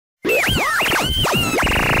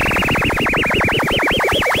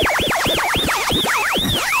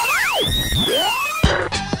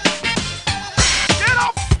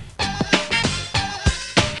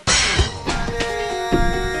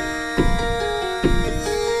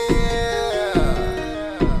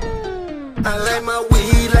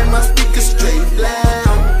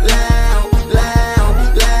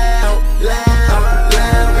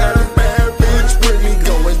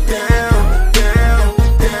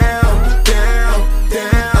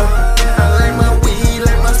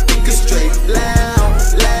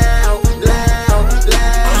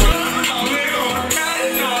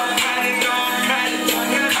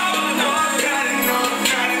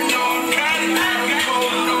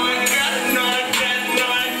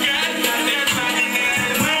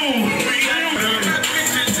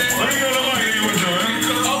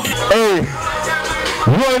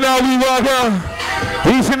right now we rock out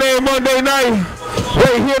each and every Monday night.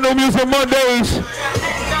 Right here, New Music Mondays.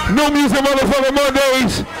 New Music motherfucking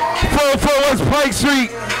Mondays. 404 West Pike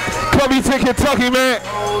Street. Covington, Kentucky, man.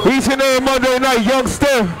 Each and every Monday night, Young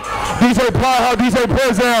Steph, DJ Plowhouse, DJ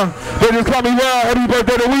Prezdown. They just call me Wild. Happy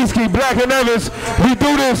birthday to Whiskey, Black and Evans. We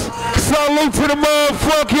do this. Salute to the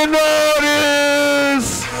motherfucking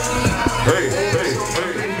artists. Hey.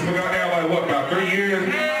 We got down like what, about 3 years?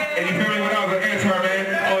 And you feel me, when I was an intern, man,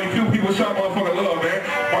 only few people shot motherfucking love, man.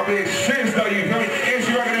 My big shit though, you feel me? And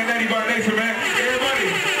she rocking that Natty by Nature, man. Everybody,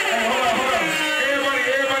 hey, hold on.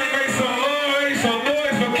 Everybody make some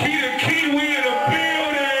noise for Key. We in the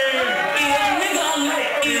building.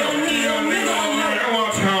 That's what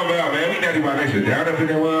I'm talking about, man. We Natty by Nature down up in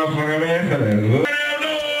that motherfucker, man. So that's good.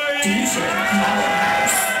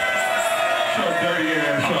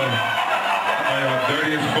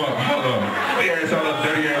 Dirty as fuck. Hold on. We had y'all up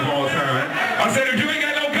dirty ass all the time, man. I said if you ain't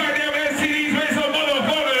got no goddamn STDs, make some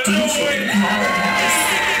motherfuckers noise.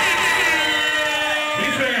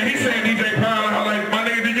 He saying DJ Prime, I'm like, my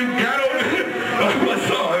nigga, did you got him? Like, what's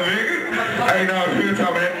up, nigga? Hey, no, real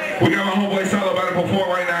talk, man. We got my homeboy Solo about to perform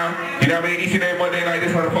right now. You know what I mean? Each and every Monday night,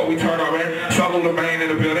 this how the fuck we turn on, man. Solo the man in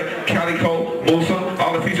the building. Calico, Musa,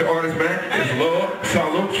 all the featured artists, man. It's Lord,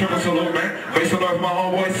 Solo, triple salute, man. Make some noise for my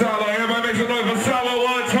homeboy Solo. Everybody make some noise for Solo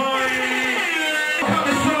one time.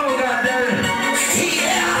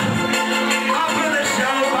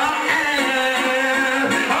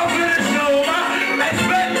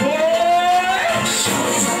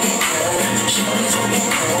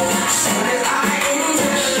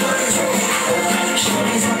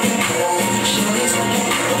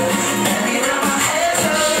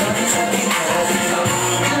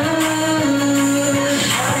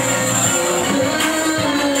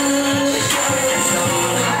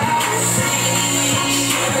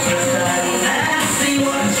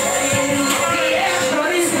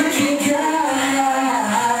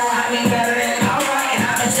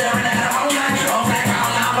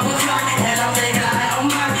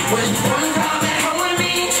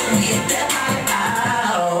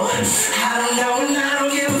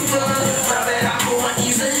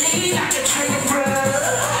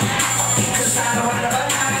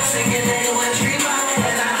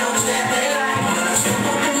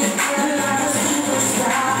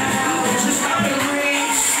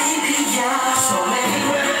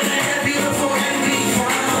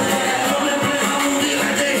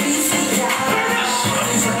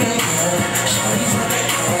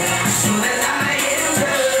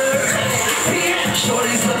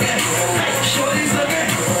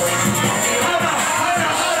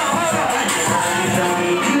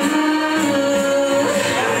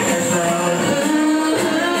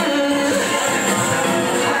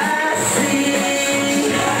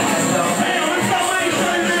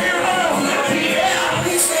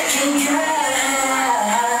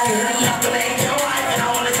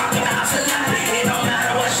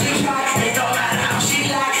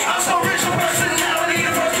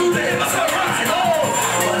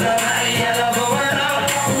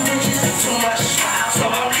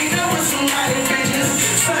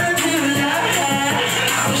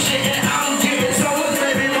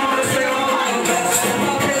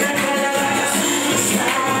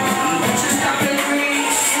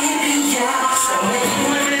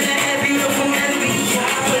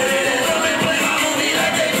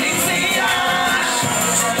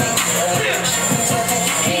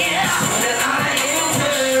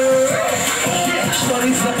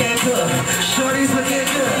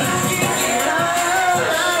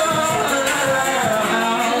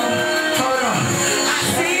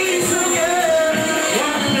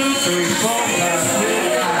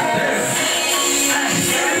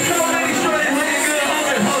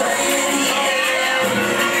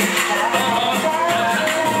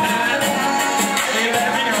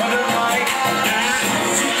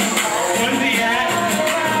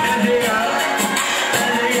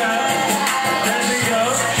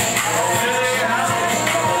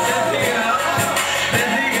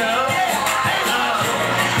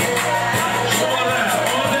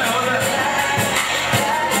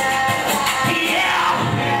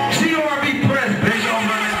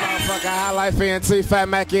 ENT, Fat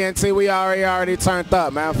Mac ENT, we already turned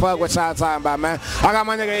up, man. Fuck what y'all talking about, man. I got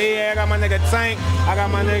my nigga EA, I got my nigga Tank, I got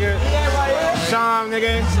my nigga Sean,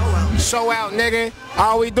 nigga. Show out, nigga.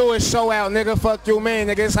 All we do is show out, nigga. Fuck you, man,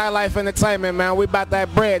 nigga. It's High Life Entertainment, man. We about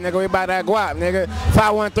that bread, nigga. We about that guap, nigga.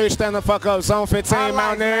 513, stand the fuck up. Zone 15,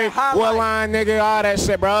 Mount Airy, Woodline, nigga. All that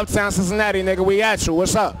shit, bro. Uptown Cincinnati, nigga. We at you.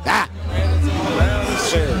 What's up? Ah.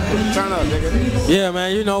 Shit, turn up, nigga. Yeah,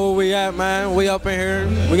 man, you know where we at, man. We up in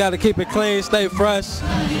here. We gotta keep it clean, stay fresh,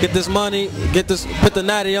 get this money, put the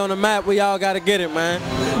natty on the map. We all gotta get it, man.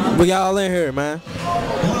 We all in here, man.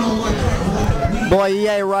 Boy,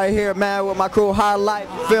 EA right here, man, with my crew High Life,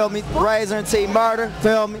 feel me? Razor and T Murder,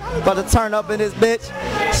 feel me? About to turn up in this bitch.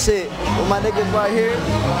 Shit, with my niggas right here.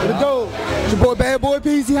 Here we go. It's your boy Bad Boy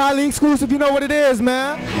PC, highly exclusive. You know what it is,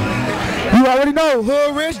 man. You already know.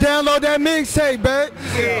 Hood Rich, download that mixtape, babe.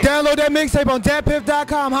 Download that mixtape on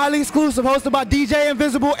datpiff.com. Highly exclusive, hosted by DJ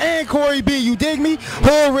Invisible and Corey B. You dig me?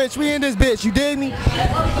 Hood Rich, we in this bitch. You dig me?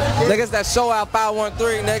 Niggas that show out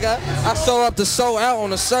 513, nigga. I show up to show out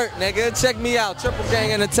on a shirt, nigga. Check me out. Triple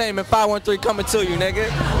Gang Entertainment 513 coming to you, nigga.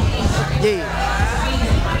 Yeah.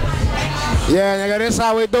 Yeah, nigga, this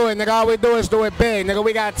how we do it, nigga. All we do is do it big, nigga.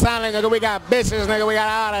 We got talent, nigga. We got bitches, nigga. We got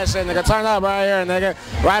all that shit, nigga. Turn up right here, nigga.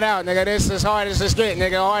 Right out, nigga. This is hard as it's get,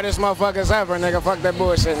 nigga. Hardest motherfuckers ever, nigga. Fuck that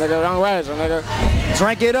bullshit, nigga. Don't raise it, nigga.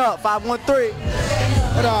 Drink it up, 513.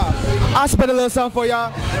 I spit a little something for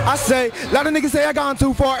y'all. I say, a lot of niggas say I gone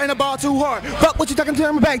too far and the ball too hard. Fuck what you talking,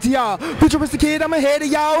 turn me back to y'all. Futuristic kid, I'm ahead of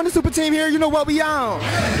y'all. And the super team here, you know what we on.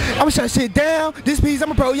 I'ma shut shit down. This piece,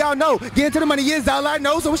 I'm a pro, y'all know. Getting to the money is all I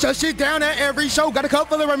know, so I'ma shut shit down at every show. Got a cup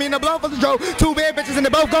full of rum and a blow full of dro. 2 bad bitches and they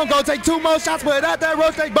both gon' go take 2 more shots, put out that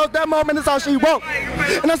roast, take both that moment, that's all she wrote.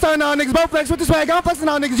 And I'm starting all niggas, both flex with the swag. I'm flexing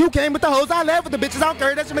all niggas, you came with the hoes, I left with the bitches. I don't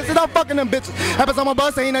care that you misses, I'm fucking them bitches. Happens on my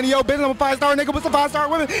bus, ain't none of your business. I'm a 5-star nigga with some 5-star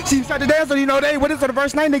women. She started to dance, so you know they with it for the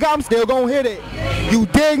first night, nigga. I'm still gon' hit it. You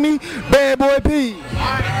dig me? Bad Boy P.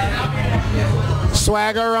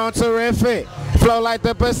 Swagger on terrific. Flow like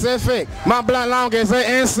the Pacific. My blunt long as an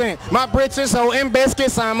instant. My britches holding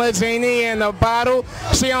biscuits. I'm a genie in a bottle.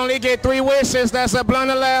 She only get 3 wishes. That's a blunt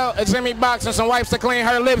allowed. A Jimmy box and some wipes to clean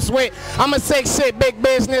her lips with. I'm a sick shit, big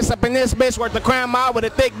business. Up in this bitch worth the crown mile with a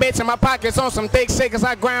thick bitch in my pockets on some thick shit cause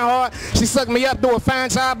I grind hard. She sucked me up, do a fine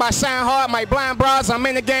job. I shine hard. My blind bras, I'm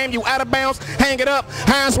in the game. You out of bounds. Hang it up.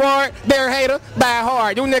 Hands ward. They're hater. Die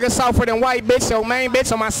hard. You niggas softer than white bitch. Your main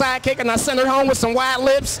bitch on my sidekick and I send her home with some wide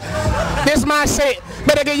lips. This my shit.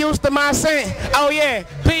 Better get used to my scent. Oh yeah.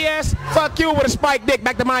 P.S. Fuck you with a spiked dick.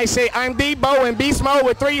 Back to my shit. I'm Debo and Beast Mode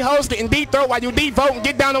with 3 hoes getting deep throat while you deep vote and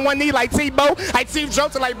get down on one knee like Tebow. I Chief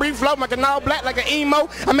jokes like brief float, like an all black like an emo.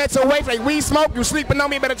 I'm at your waist like weed smoke. You sleeping on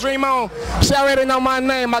me, better dream on. She already know my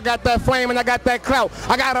name. I got that flame and I got that clout.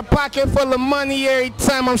 I got a pocket full of money every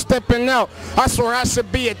time I'm stepping out. I swear I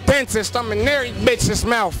should be a dentist. I'm in every bitch's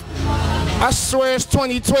mouth. I swear it's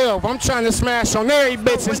 2012. I'm trying to smash on every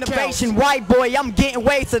bitch's Innovation, white boy, I'm getting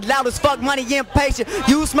wasted. Loud as fuck, money impatient.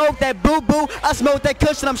 You smoke that boo-boo, I smoke that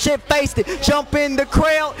cushion, I'm shit-faced it. Jump in the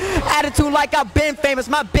crowd, attitude like I've been famous.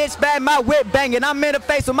 My bitch bad, my whip banging. I'm in the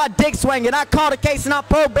face with my dick swinging. I caught a case and I'm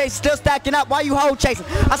probate, still stacking up while you hoe chasing.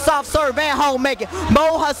 I soft serve and homemaking.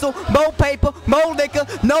 More hustle, more paper, more liquor,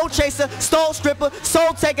 no chaser, stole stripper,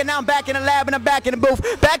 soul taker. Now I'm back in the lab and I'm back in the booth.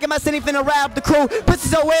 Back in my city, finna rap the crew. Pussy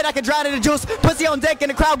so wet I can drown in the juice. Pussy on deck and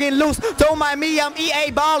the crowd getting loose. Don't mind me, I'm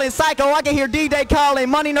EA ballin', psycho. I can hear D-Day calling.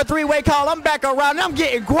 Money no 3-way call. I'm back around and I'm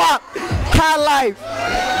getting guap. High life.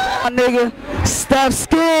 My nigga, Steph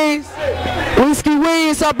Skis. Whiskey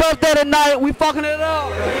Weed, it's our birthday tonight. We fucking it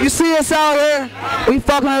up. You see us out here? We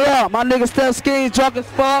fucking it up. My nigga Steph Skis, drunk as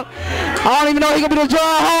fuck. I don't even know he gonna be the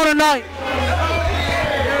drive home tonight.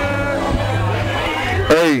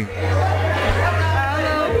 Hey.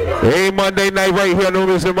 Hey, Monday night right here, New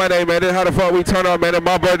Music Monday, man. This how the fuck we turn up, man. It's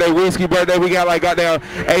my birthday, Whiskey birthday. We got like goddamn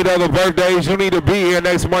 8 other birthdays. You need to be here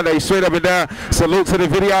next Monday, straight up and down. Salute to the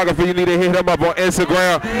videographer. You need to hit him up on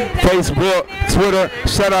Instagram, Facebook, Twitter.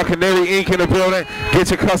 Shout out Canary Inc. in the building.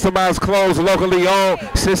 Get your customized clothes locally owned,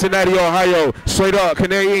 Cincinnati, Ohio. Straight up,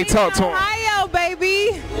 Canary Inc. Talk to him. Ohio,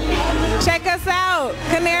 baby. Check us out,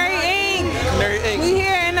 Canary Inc. Canary Inc. We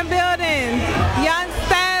here in the building. Young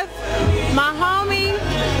Steph, my homie,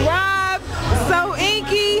 Rob, so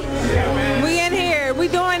inky. We in here. We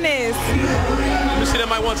doing this. You see that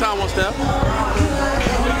mic one time, Steph?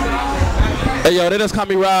 Hey yo, they just call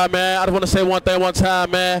me Rob, man. I just want to say one thing one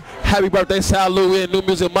time, man. Happy birthday, salute in New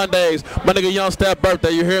Music Mondays. My nigga Young Steph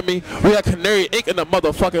birthday, you hear me? We got Canary Inc. in the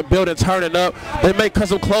motherfucking building turning up. They make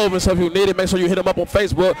custom clothing, so if you need it, make sure you hit them up on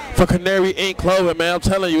Facebook for Canary Inc. clothing, man. I'm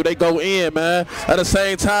telling you, they go in, man. At the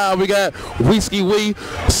same time, we got Whiskey Wee,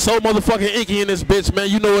 so motherfucking inky in this bitch, man.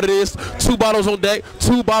 You know what it is. 2 bottles on deck,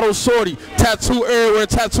 2 bottles shorty. Tattoo everywhere,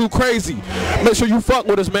 tattoo crazy. Make sure you fuck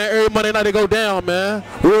with us, man. Every Monday night they go down, man.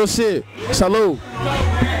 Real shit. Salute.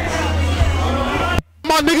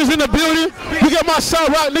 my niggas in the building. We got my Shot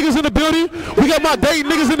Rock niggas in the building. We got my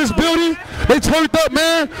Dayton niggas in this building. They turned up,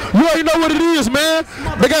 man. You already know what it is, man.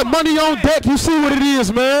 They got money on deck. You see what it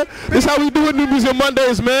is, man. This how we do it New Music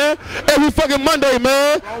Mondays, man. Every fucking Monday,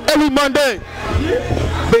 man. Every Monday.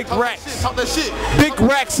 Big racks. Talk that shit. Big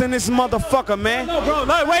racks in this motherfucker, man. No, bro.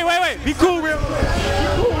 No, wait. Be cool real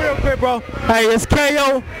quick, bro. Hey, it's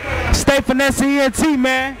KO. Stay Finesse ENT,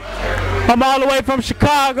 man. I'm all the way from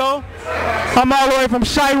Chicago. I'm all the way from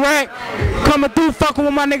Chirac. Coming through fucking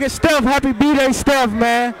with my nigga Steph. Happy B-Day, Steph,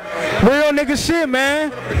 man. Real nigga shit,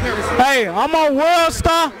 man. Hey, I'm on World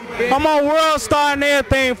Star. I'm on World Star and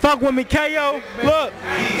everything. Fuck with me, KO. Look.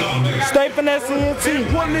 Stay Finesse ENT.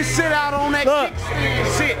 Putting this shit out on that Look.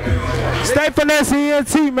 shit. Stay Finesse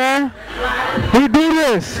ENT, man. We do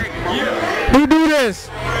this. We do this.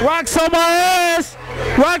 Rocks on my ass.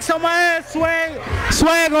 Rocks on my ass.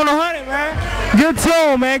 Swag on 100, man. Get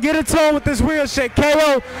tune, man. Get a tune with this real shit.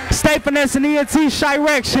 KO. Stay Finesse and ENT.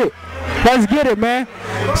 Chirac shit. Let's get it, man.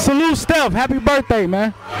 Salute Steph. Happy birthday,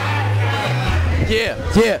 man. Yeah.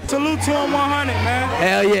 Salute to him 100, man.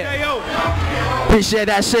 Hell yeah. KO. Appreciate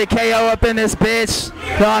that shit. KO up in this bitch.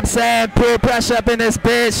 Know what I'm saying? Peer pressure up in this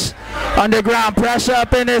bitch. Underground pressure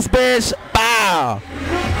up in this bitch. Bow.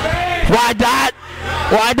 Why dot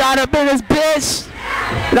up in this bitch.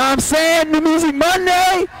 Know what I'm saying? New Music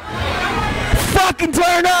Monday. Fucking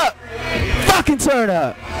turn up. Fucking turn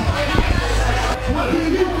up.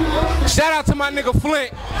 Shout out to my nigga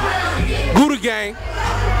Flint. Gouda Gang.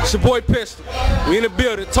 It's your boy Pistol. We in the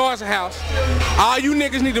building. Tarzan House. All you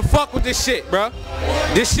niggas need to fuck with this shit, bro.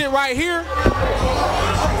 This shit right here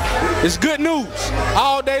is good news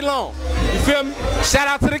all day long. You feel me? Shout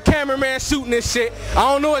out to the cameraman shooting this shit. I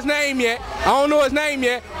don't know his name yet.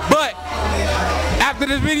 But after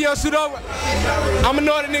this video shoot over, I'ma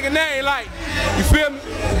know the nigga name, like, you feel me?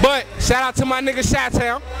 But shout out to my nigga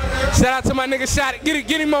Chi-Town. Shout out to my nigga Shot. Get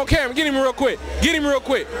him on camera. Get him real quick.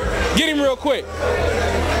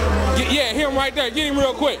 Yeah, him right there. Get him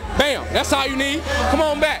real quick. Bam. That's all you need. Come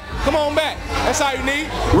on back. That's all you need.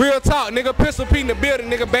 Real talk, nigga. Pistol Pete in the building,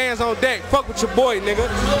 nigga. Bands on deck. Fuck with your boy, nigga.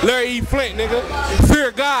 Larry E. Flint, nigga.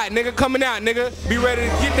 Fear God, nigga. Coming out, nigga. Be ready to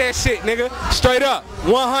get that shit, nigga. Straight up.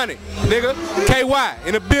 100, nigga. KY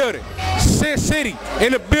in the building. Sin City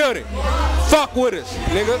in the building. Fuck with us,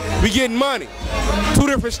 nigga. We getting money. 2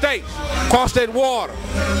 different states. Cross that water,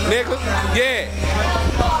 nigga. Yeah.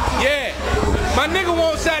 My nigga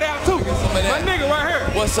won't shout out too. My nigga right here.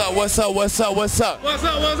 What's up?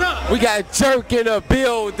 We got Jerk in the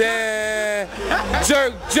building.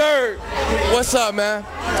 Jerk. What's up, man?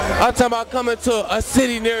 I'm talking about coming to a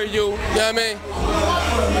city near you. You know what I mean?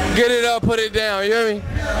 Get it up, put it down. You hear me?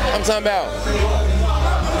 I'm talking about.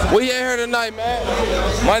 We ain't here tonight, man.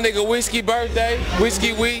 My nigga Whiskey birthday.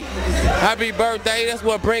 Whiskey Week. Happy birthday. That's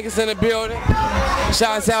what brings us in the building.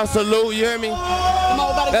 Shouts out, salute. You hear me?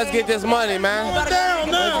 Let's get this money, man. Let's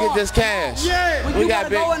get this cash. Yeah. We got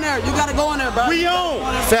big. Go in there. You gotta go in there, bro. We on.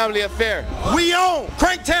 Family affair. We on.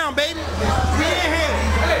 Cranktown, baby. We in here.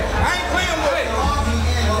 Hey, I ain't playing with it.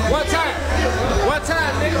 One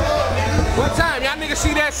time, nigga. One time, y'all niggas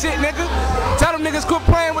see that shit, nigga? Tell them niggas quit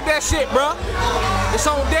playing with that shit, bro. It's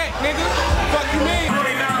on deck, nigga. Fuck you mean?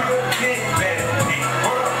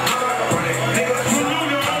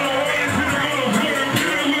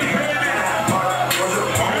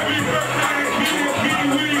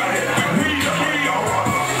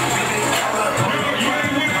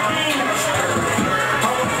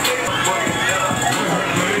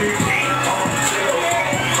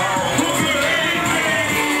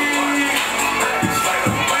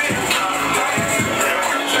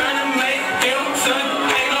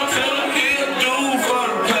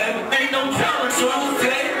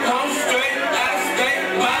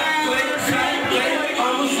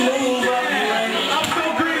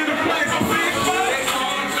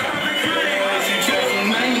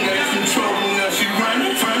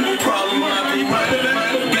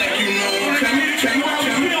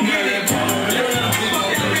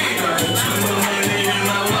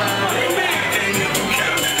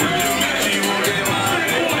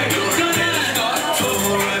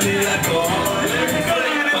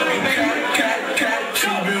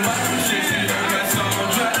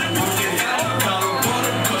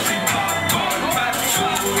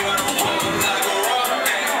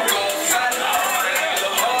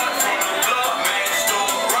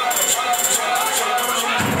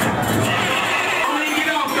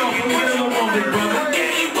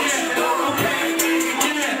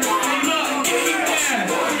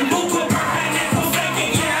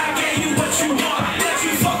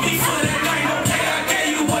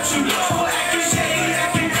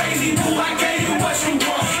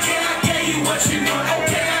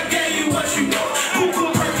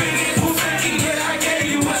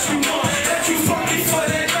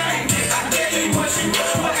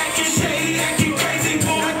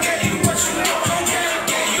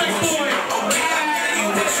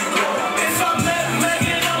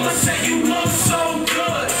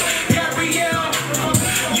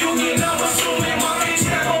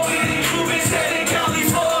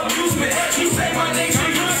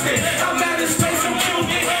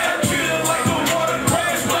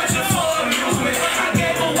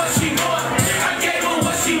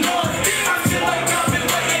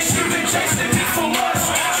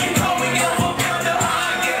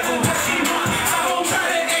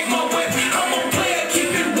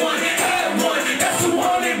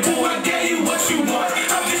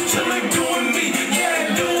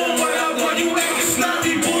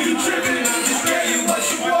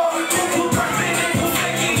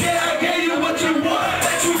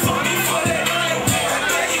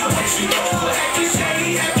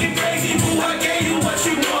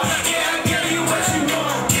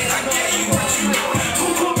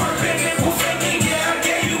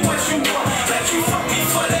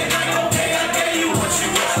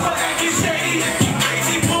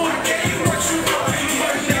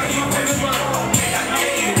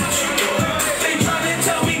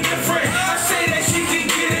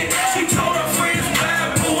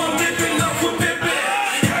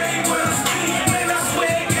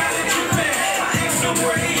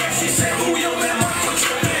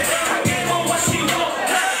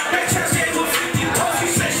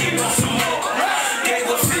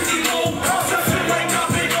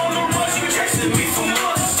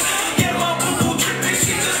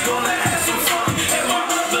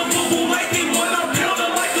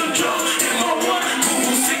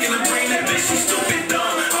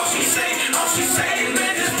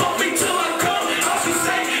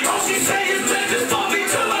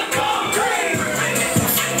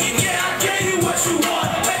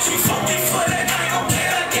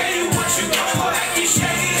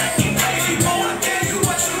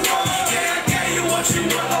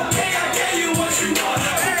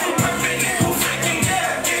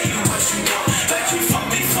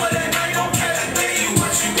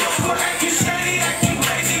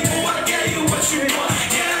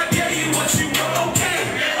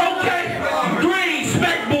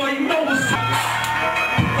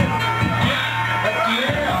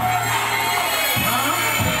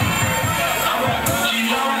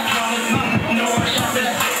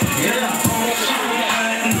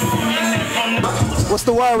 What's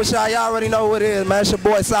the word with y'all? Y'all already know who it is, man. It's your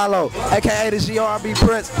boy Silo, a.k.a. the GRB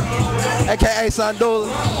Prince, a.k.a. Sandula.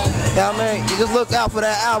 You know what I mean? You just look out for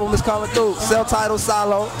that album. It's coming through. Self-titled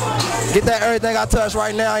Silo. Get that everything I touch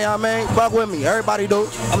right now, you know what I mean? Fuck with me. Everybody do.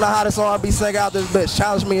 I'm the hottest R&B singer out this bitch.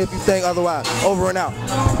 Challenge me if you think otherwise. Over and out.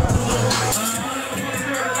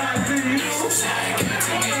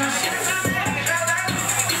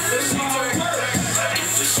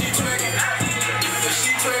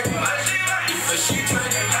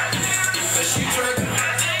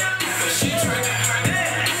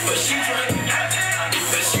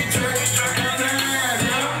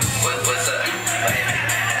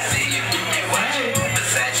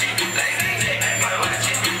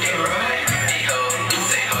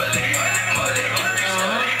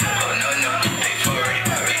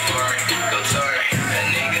 Go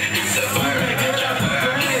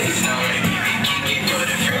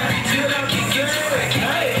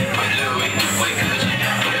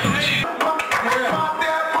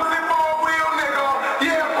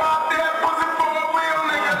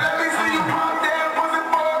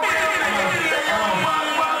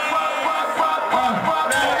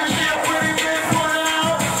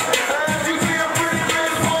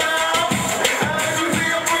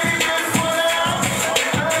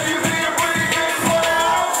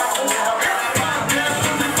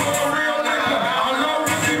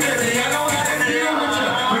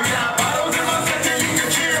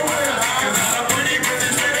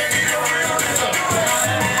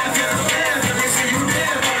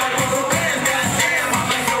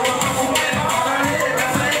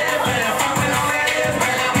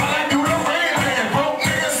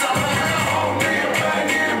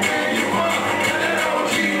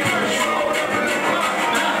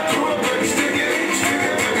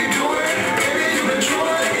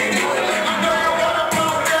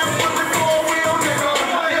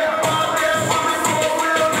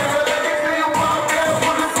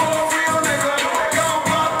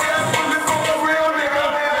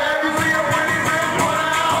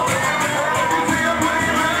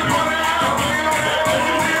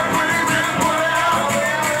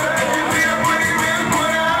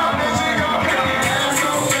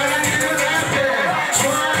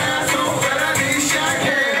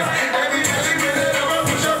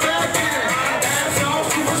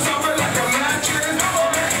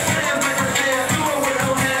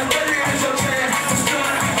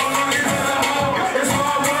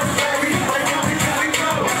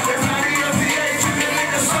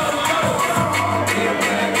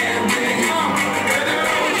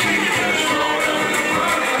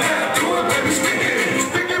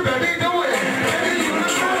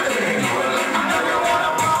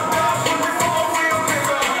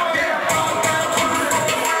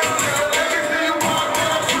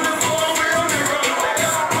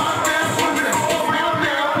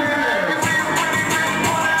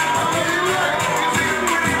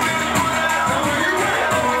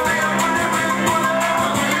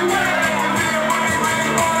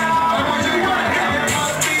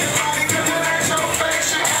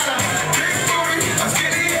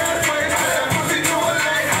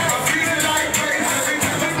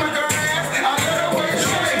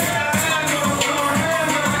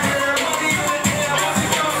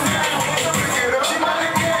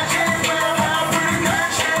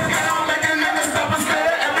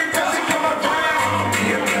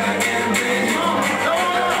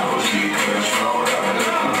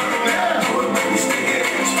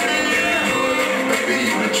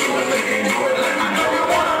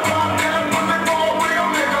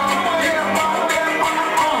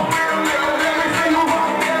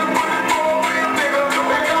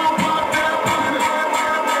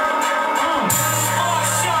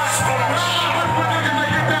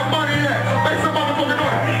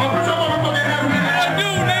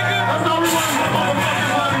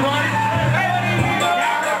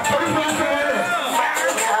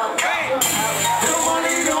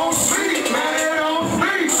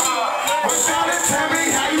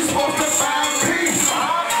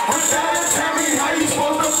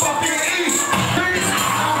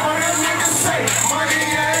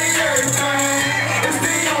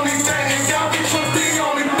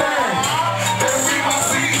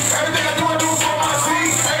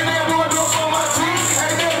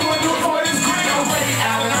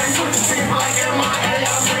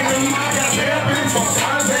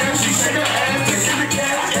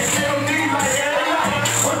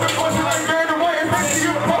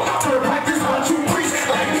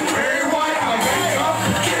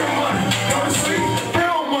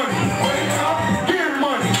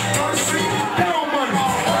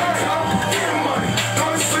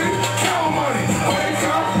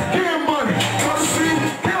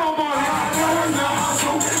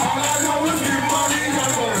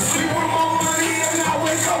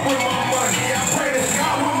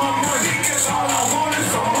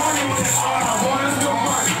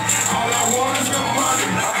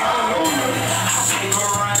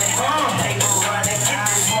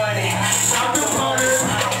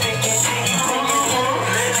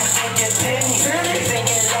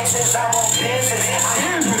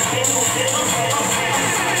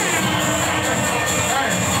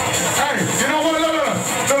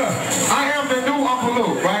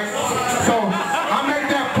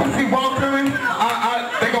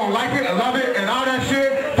gonna like it, I love it, and all that shit.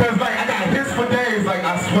 Cause like I got hits for days. Like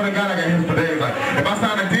I swear to God, I got hits for days. Like if I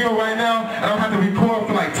sign a deal right now, I don't have to record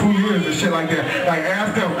for like 2 years and shit like that. Like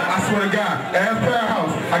ask them, I swear to God, ask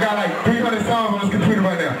Powerhouse. I got like 300 songs on this computer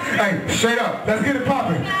right now. Hey, straight up, let's get it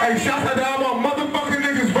popping. Hey, shouts out to all my motherfucking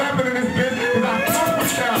niggas rapping in this bitch, cause I fuck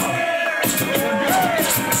with y'all.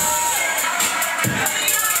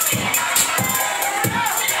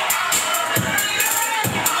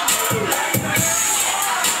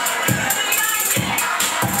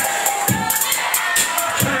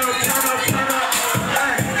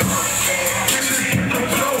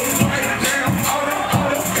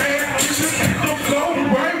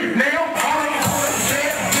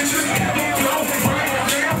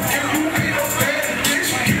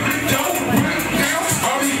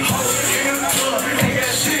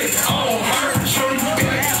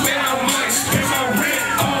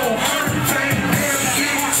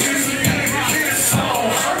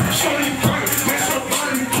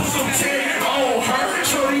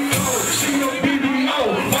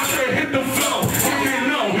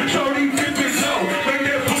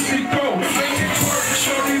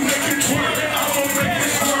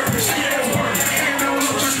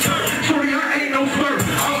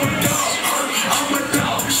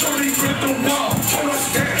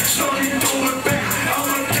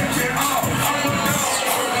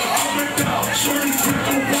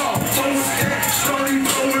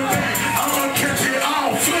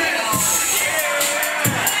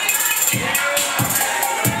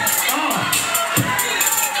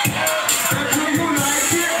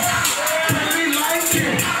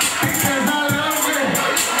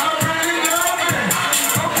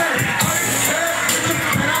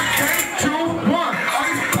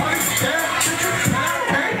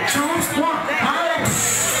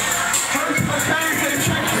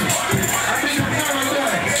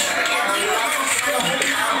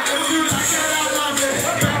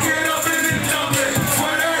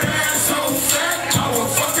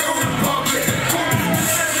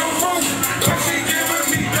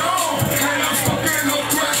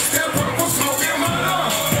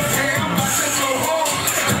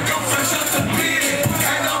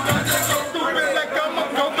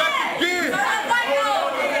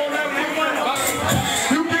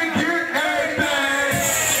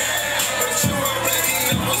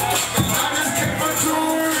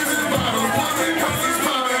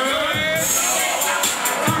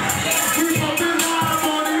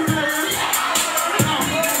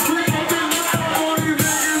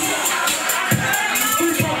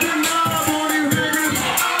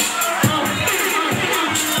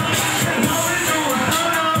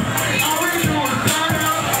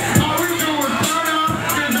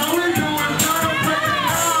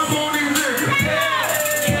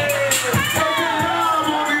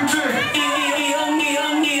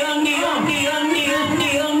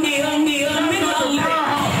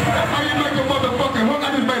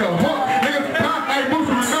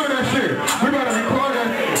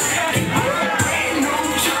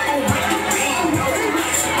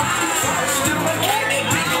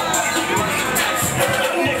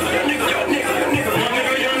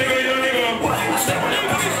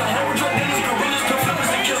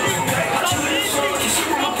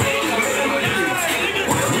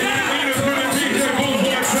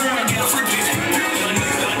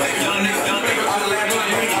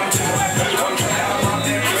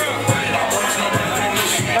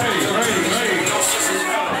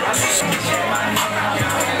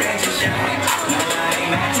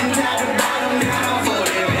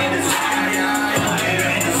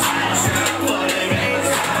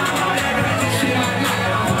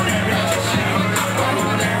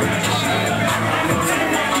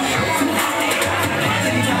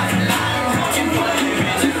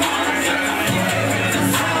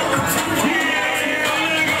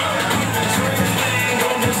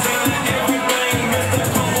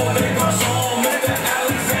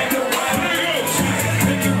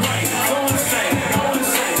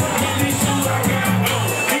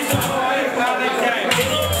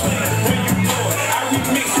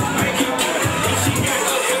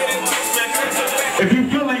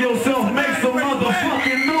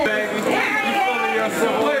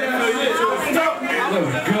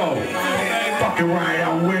 Right,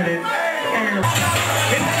 I'm with it.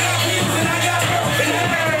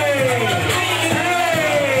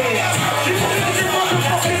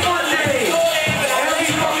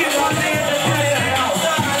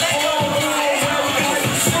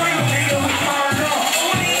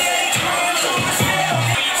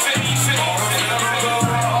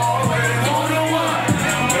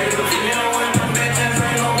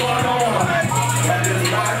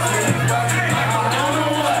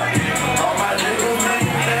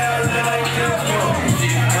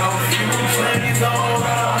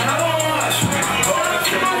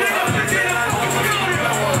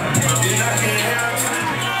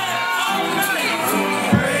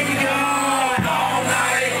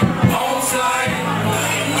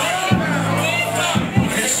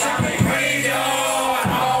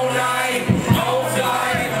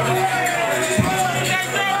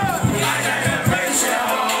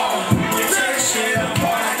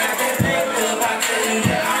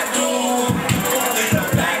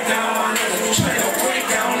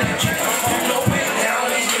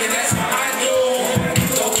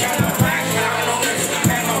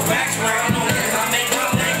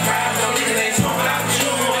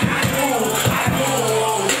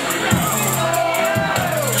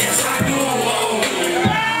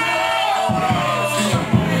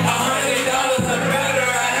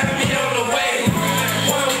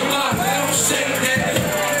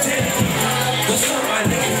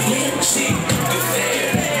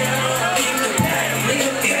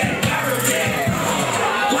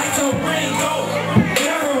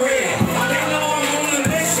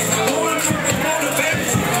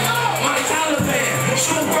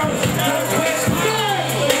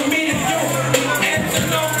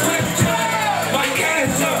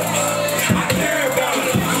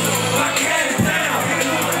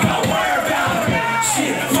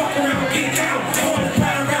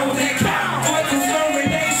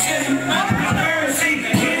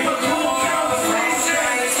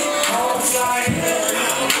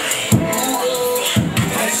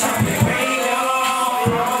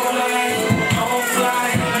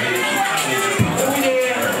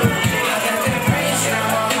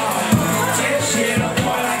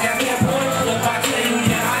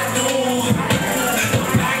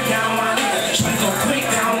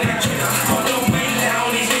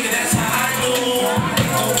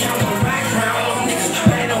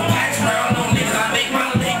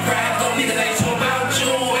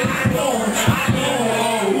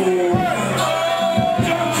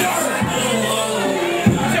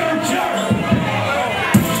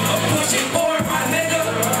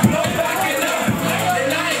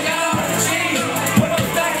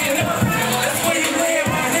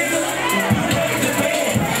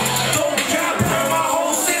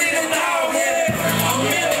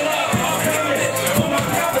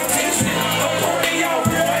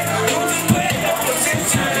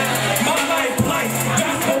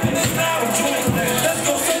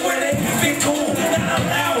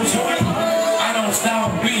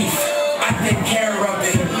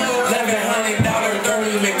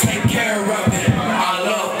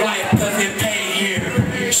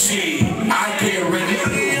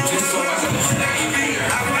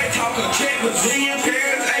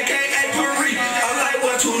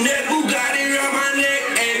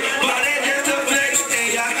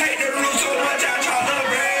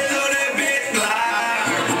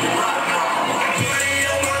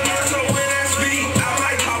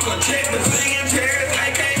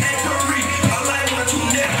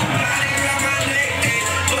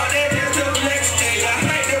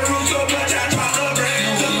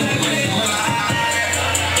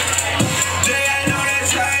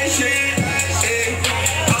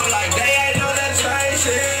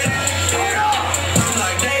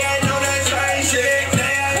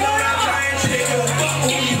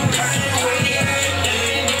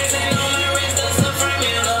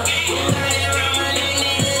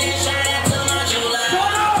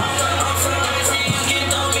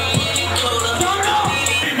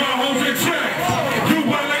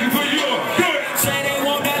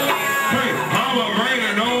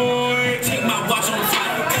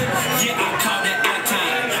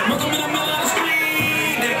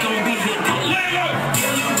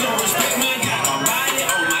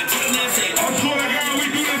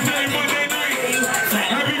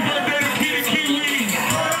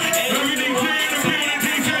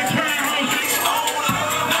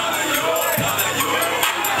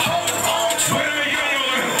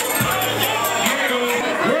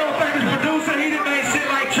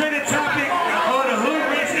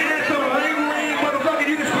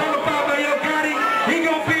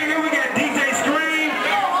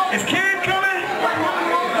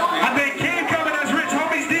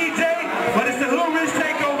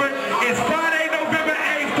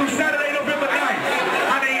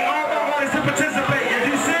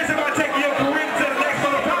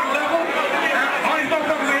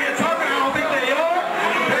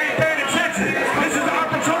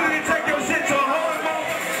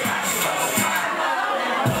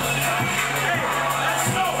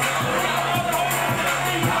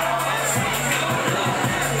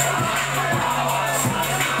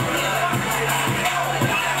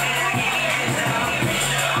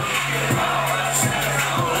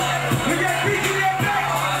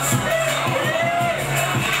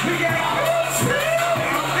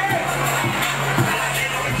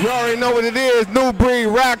 already know what it is. New breed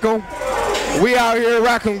Rackham. We out here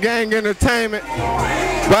Rackham Gang Entertainment.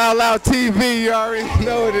 YwotsTV, you already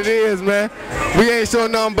know what it is, man. We ain't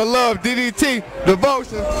showing nothing but love. DDT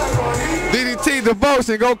Devotion. DDT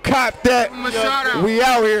Devotion. Go cop that. We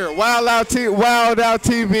out here.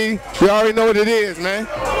 YwotsTV. You already know what it is, man.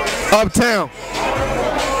 Uptown.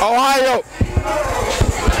 Ohio.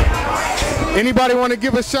 Anybody want to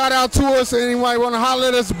give a shout out to us? Anybody want to holler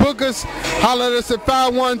at us, book us? Holler at us at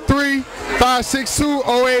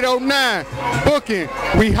 513-562-0809. Booking.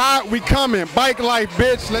 We hot, we coming. Bike life,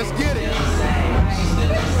 bitch. Let's get it.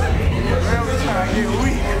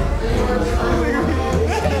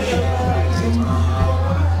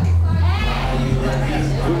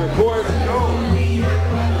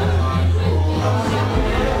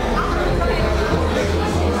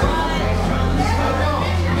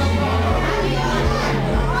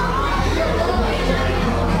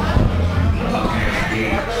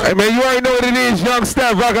 Hey man, you already know what it is. Young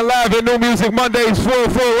Steph rockin' live at New Music Mondays,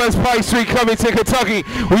 404 West Pike Street, Covington, Kentucky.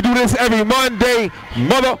 We do this every Monday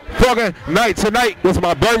motherfucking night. Tonight was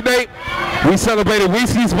my birthday. We celebrated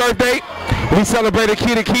Whiskey's birthday. We celebrated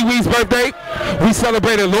Kita Kiwi's birthday. We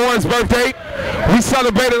celebrated Lauren's birthday. We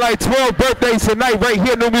celebrated like 12 birthdays tonight right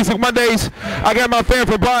here at New Music Mondays. I got my fam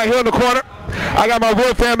from Brian Hill in the corner. I got my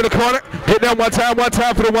Wood fam in the corner. Hit them one time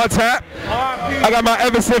for the one time. I got my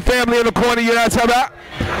Everson family in the corner, you know what I'm talking about?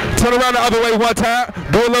 Turn around the other way one time.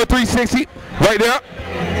 Do a little 360 right there.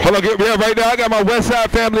 Hold on, yeah, right there. I got my West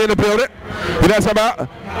Side family in the building. You know what I'm talking about?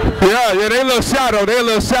 Yeah, they a little shy though. They a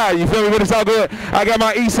little shy. You feel me? But it's all good. I got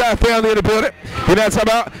my East Side family in the building. You know what I'm talking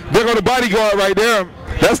about? There go the bodyguard right there.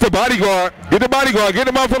 That's the bodyguard. Get the bodyguard. Get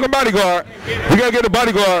the motherfucking bodyguard. We gotta get the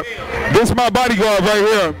bodyguard. This is my bodyguard right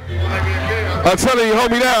here. I'm telling you,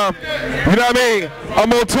 hold me down. You know what I mean?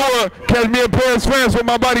 I'm on tour, catch me in Paris, France with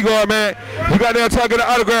my bodyguard, man. You got there talking the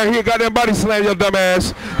autograph, he got them body slam your dumb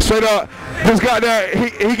ass. Straight up. This guy there,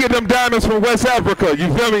 he get them diamonds from West Africa,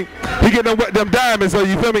 you feel me? He get them diamonds,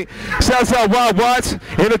 you feel me? Shouts out Ywots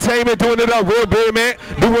Entertainment, doing it up real big, man.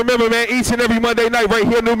 Do remember, man, each and every Monday night right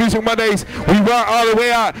here, New Music Mondays, we rock all the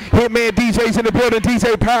way out. Hitman DJs in the building,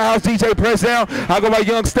 DJ Powerhouse, DJ Press Down. I go by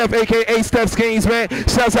Young Steph, a.k.a. Steph Schemes, man.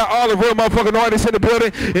 Shouts out all the real motherfucking artists in the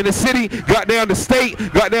building, in the city, got down the state,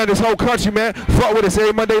 got down this whole country, man. Fuck with us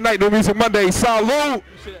every Monday night, New Music Mondays. Salute!